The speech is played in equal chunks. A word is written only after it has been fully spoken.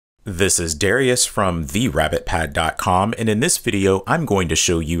This is Darius from therabbitpad.com, and in this video I'm going to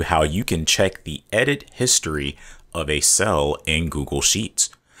show you how you can check the edit history of a cell in Google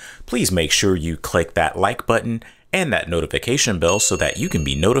Sheets. Please make sure you click that like button and that notification bell so that you can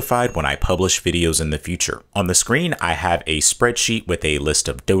be notified when I publish videos in the future. On the screen I have a spreadsheet with a list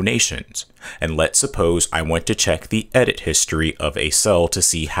of donations, and let's suppose I want to check the edit history of a cell to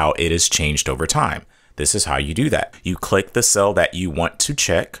see how it has changed over time. This is how you do that. You click the cell that you want to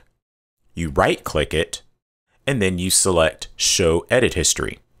check, you right-click it, and then you select Show Edit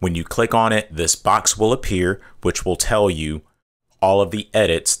History. When you click on it, this box will appear, which will tell you all of the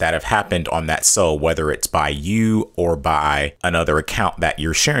edits that have happened on that cell, whether it's by you or by another account that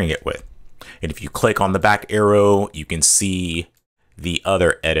you're sharing it with. And if you click on the back arrow, you can see the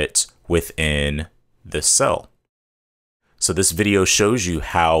other edits within this cell. So this video shows you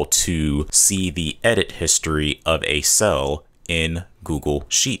how to see the edit history of a cell in Google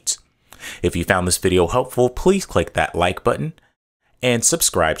Sheets. If you found this video helpful, please click that like button and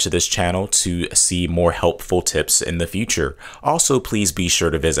subscribe to this channel to see more helpful tips in the future. Also, please be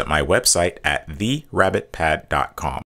sure to visit my website at therabbitpad.com.